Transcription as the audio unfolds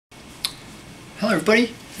Hello everybody,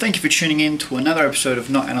 thank you for tuning in to another episode of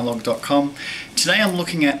NotAnalog.com. Today I'm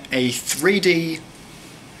looking at a 3D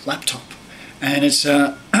laptop and it's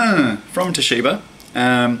from Toshiba.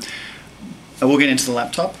 I will get into the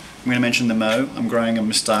laptop. I'm going to mention the Mo. I'm growing a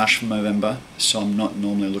moustache for November, so I'm not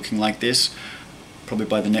normally looking like this. Probably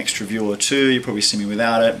by the next review or two you'll probably see me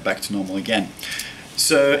without it, back to normal again.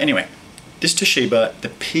 So anyway, this Toshiba, the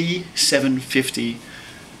P750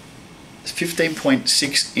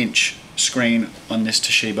 15.6 inch screen on this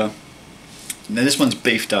Toshiba. Now this one's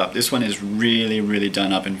beefed up. This one is really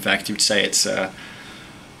done up. In fact, you'd say it's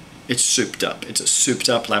souped up. It's a souped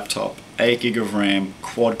up laptop. 8 gig of RAM,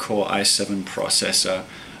 quad core i7 processor,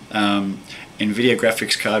 NVidia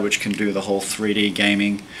graphics card which can do the whole 3D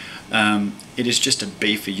gaming. It is just a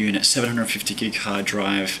beefy unit. 750 gig hard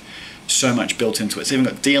drive. So much built into it. It's even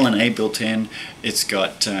got DLNA built in. It's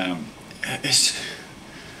got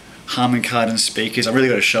Harman Kardon speakers. I really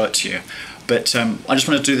got to show it to you, but I just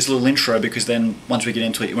want to do this little intro because then once we get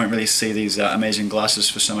into it you won't really see these amazing glasses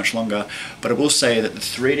for so much longer. But I will say that the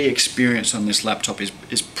 3D experience on this laptop is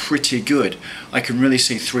pretty good. I can really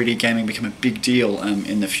see 3D gaming become a big deal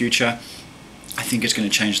in the future. I think it's going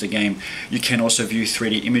to change the game. You can also view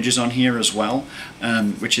 3D images on here as well,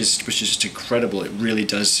 which is just incredible. It really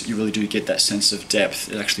does. You really do get that sense of depth.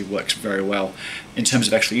 It actually works very well. In terms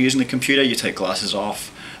of actually using the computer, you take glasses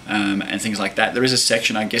off and things like that. There is a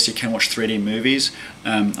section, I guess you can watch 3D movies.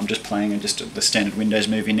 I'm just playing just the standard Windows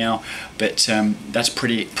movie now, but that's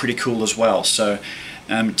pretty cool as well. So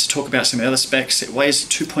to talk about some of the other specs, it weighs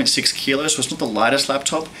 2.6 kilos, so it's not the lightest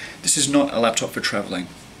laptop. This is not a laptop for traveling.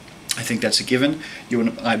 I think that's a given.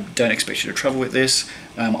 I don't expect you to travel with this.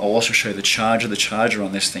 I'll also show you the charger. The charger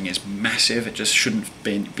on this thing is massive. It just shouldn't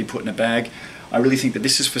be put in a bag. I really think that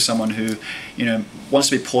this is for someone who, wants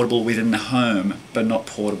to be portable within the home, but not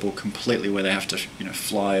portable completely where they have to,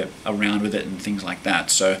 fly around with it and things like that.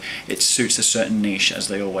 So it suits a certain niche, as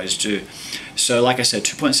they always do. So like I said,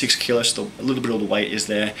 2.6 kilos, a little bit of the weight is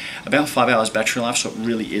there. About 5 hours battery life, so it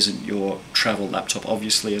really isn't your travel laptop,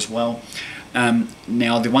 obviously, as well.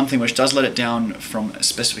 Now, the one thing which does let it down from a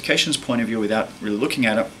specifications point of view without really looking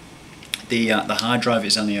at it, the hard drive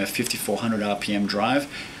is only a 5400 RPM drive.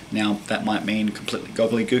 Now, that might mean completely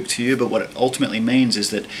gobbledygook to you, but what it ultimately means is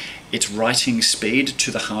that its writing speed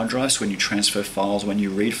to the hard drive, so when you transfer files, when you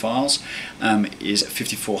read files, is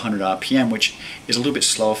 5400 RPM, which is a little bit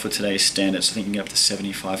slower for today's standards. I think you can get up to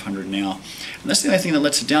 7500 now. And that's the only thing that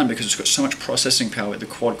lets it down because it's got so much processing power with the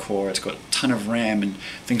quad core, it's got a ton of RAM and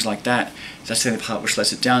things like that. That's the only part which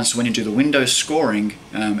lets it down. So when you do the Windows scoring,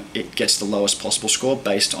 it gets the lowest possible score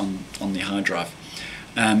based on the hard drive.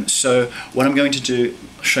 So what I'm going to do,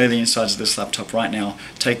 show you the insides of this laptop right now,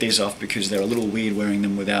 take these off because they're a little weird wearing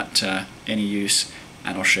them without any use,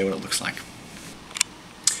 and I'll show you what it looks like.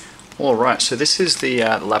 Alright, so this is the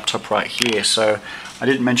laptop right here. So I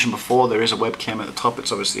didn't mention before there is a webcam at the top.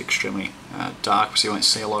 It's obviously extremely dark, so you won't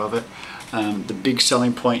see a lot of it. The big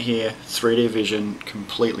selling point here, 3D vision,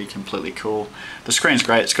 completely cool. The screen's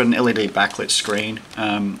great. It's got an LED backlit screen,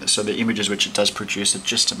 so the images which it does produce are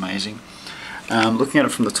just amazing. Looking at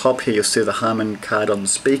it from the top here, you'll see the Harman Kardon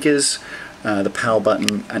speakers, the power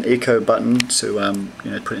button, an eco button to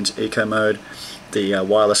put it into eco mode, the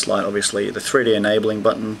wireless light, obviously, the 3D enabling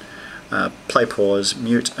button, play, pause,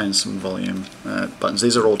 mute, and some volume buttons.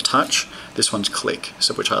 These are all touch. This one's click,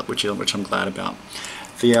 so which I'm glad about.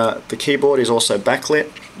 The keyboard is also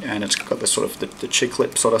backlit, and it's got the sort of the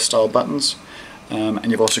chiclet sort of style buttons, and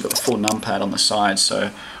you've also got the full numpad on the side.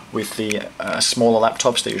 So with the smaller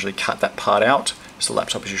laptops, they usually cut that part out. So the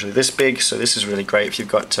laptop is usually this big, so this is really great if you've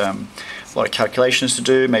got a lot of calculations to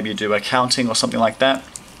do, maybe you do accounting or something like that.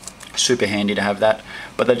 Super handy to have that,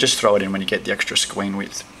 but they just throw it in when you get the extra screen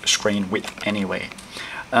width anyway.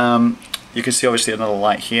 You can see obviously another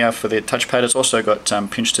light here for the touchpad. It's also got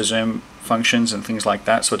pinch to zoom functions and things like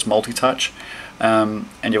that, so it's multi-touch. And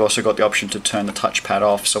you've also got the option to turn the touchpad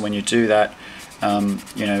off, so when you do that,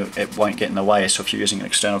 it won't get in the way. So if you're using an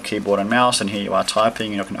external keyboard and mouse and here you are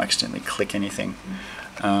typing, you're not going to accidentally click anything.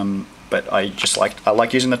 But I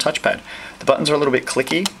like using the touchpad. The buttons are a little bit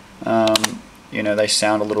clicky. They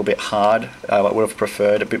sound a little bit hard. I would have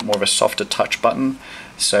preferred a bit more of a softer touch button.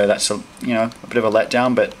 So that's a bit of a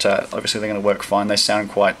letdown, but obviously they're going to work fine. They sound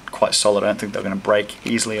quite solid. I don't think they're going to break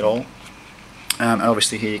easily at all. And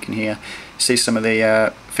obviously here you can see some of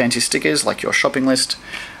the fancy stickers like your shopping list,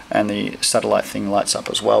 and the satellite thing lights up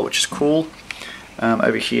as well, which is cool.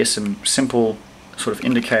 Over here some simple sort of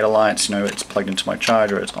indicator lights. It's plugged into my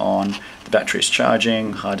charger, it's on, the battery's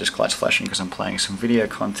charging, hard disk light's flashing because I'm playing some video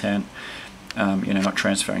content. Not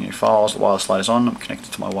transferring any files. The wireless light is on. I'm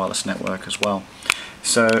connected to my wireless network as well.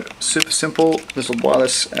 So super simple. There's a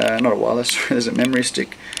wireless, not a wireless, there's a memory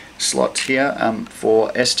stick slot here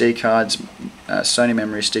for SD cards, Sony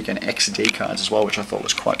memory stick and XD cards as well, which I thought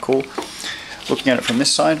was quite cool. Looking at it from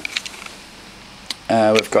this side,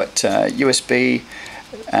 we've got USB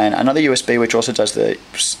and another USB which also does the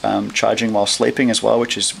charging while sleeping as well,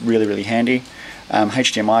 which is really handy.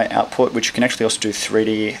 HDMI output, which you can actually also do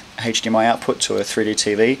 3D HDMI output to a 3D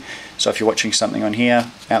TV. So if you're watching something on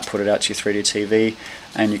here, output it out to your 3D TV,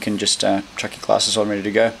 and you can just chuck your glasses on, ready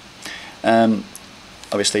to go.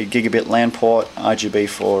 Obviously, gigabit LAN port, RGB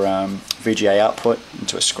for VGA output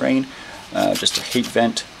into a screen, just a heat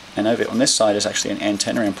vent, and over on this side is actually an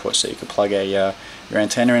antenna input, so you can plug your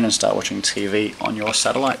antenna in and start watching TV on your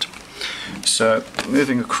satellite. So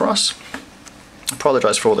moving across.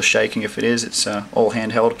 Apologise for all the shaking if it is, it's all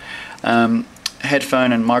handheld.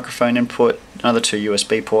 Headphone and microphone input, another 2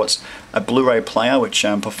 USB ports, a Blu-ray player which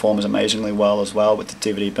performs amazingly well as well with the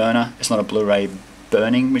DVD burner. It's not a Blu-ray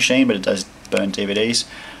burning machine, but it does burn DVDs.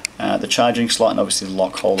 The charging slot and obviously the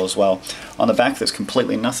lock hole as well. On the back there's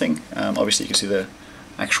completely nothing. Obviously you can see the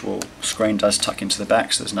actual screen does tuck into the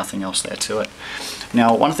back, so there's nothing else there to it.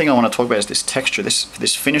 Now, one thing I want to talk about is this texture.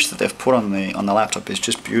 This finish that they've put on the laptop is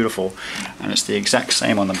just beautiful, and it's the exact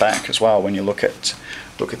same on the back as well. When you look at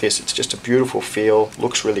this, it's just a beautiful feel.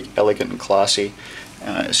 Looks really elegant and classy.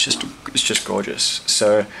 It's just gorgeous.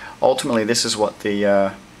 So ultimately, this is what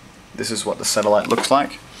the satellite looks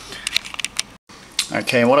like.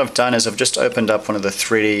 Okay, and what I've done is I've just opened up one of the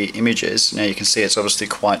 3D images. Now you can see it's obviously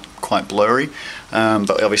quite blurry,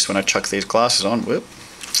 but obviously when I chuck these glasses on,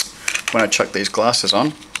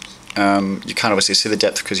 you can't obviously see the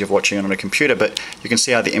depth because you're watching it on a computer, but you can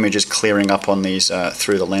see how the image is clearing up on these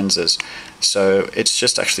through the lenses. So it's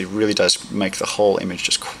just actually really does make the whole image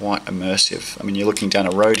just quite immersive. I mean, you're looking down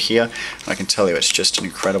a road here, and I can tell you it's just an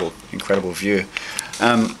incredible view.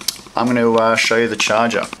 I'm going to show you the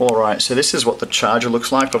charger. Alright, so this is what the charger looks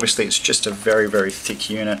like. Obviously it's just a very thick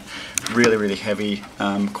unit, really heavy,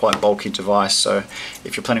 quite bulky device. So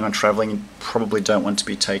if you're planning on traveling, you probably don't want to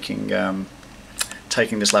be taking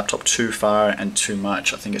this laptop too far and too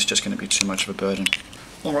much. I think it's just going to be too much of a burden.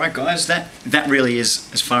 Alright guys, that really is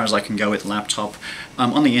as far as I can go with the laptop.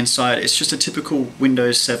 On the inside, it's just a typical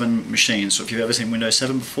Windows 7 machine. So if you've ever seen Windows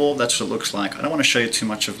 7 before, that's what it looks like. I don't want to show you too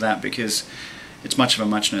much of that because it's much of a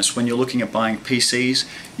muchness. When you're looking at buying PCs,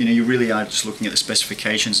 you really are just looking at the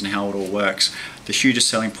specifications and how it all works. The hugest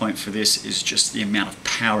selling point for this is just the amount of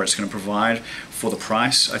power it's going to provide for the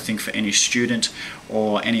price. I think for any student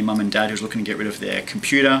or any mum and dad who's looking to get rid of their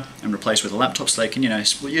computer and replace with a laptop so they can,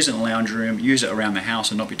 use it in the lounge room, use it around the house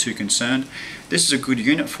and not be too concerned, this is a good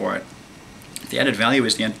unit for it. The added value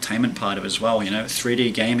is the entertainment part of it as well,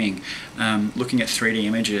 3D gaming, looking at 3D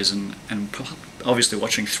images and obviously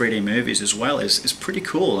watching 3D movies as well is pretty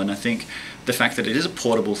cool. And I think the fact that it is a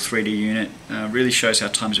portable 3D unit really shows how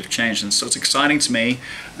times have changed, and so it's exciting to me.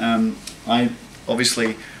 I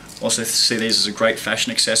obviously also see these as a great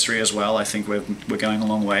fashion accessory as well. I think we're going a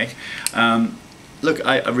long way. Look,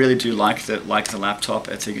 I really do like the laptop.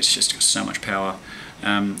 I think it's just got so much power.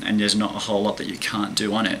 And there's not a whole lot that you can't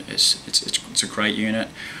do on it. It's a great unit.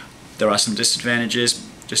 There are some disadvantages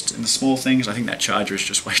just in the small things. I think that charger is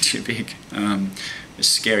just way too big. It's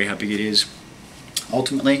scary how big it is.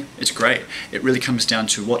 Ultimately, it's great. It really comes down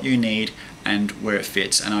to what you need and where it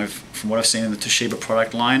fits. And from what I've seen in the Toshiba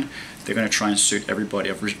product line, they're going to try and suit everybody.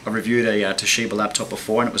 I've reviewed a Toshiba laptop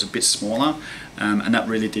before, and it was a bit smaller, and that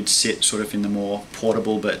really did sit sort of in the more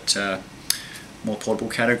portable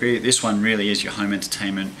category. This one really is your home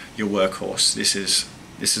entertainment, your workhorse. This is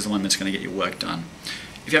the one that's going to get your work done.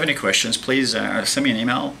 If you have any questions, please send me an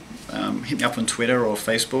email, hit me up on Twitter or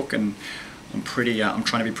Facebook, and I'm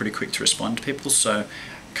trying to be pretty quick to respond to people. So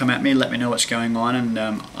come at me, let me know what's going on, and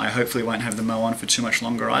I hopefully won't have the Mo on for too much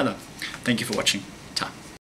longer either. Thank you for watching.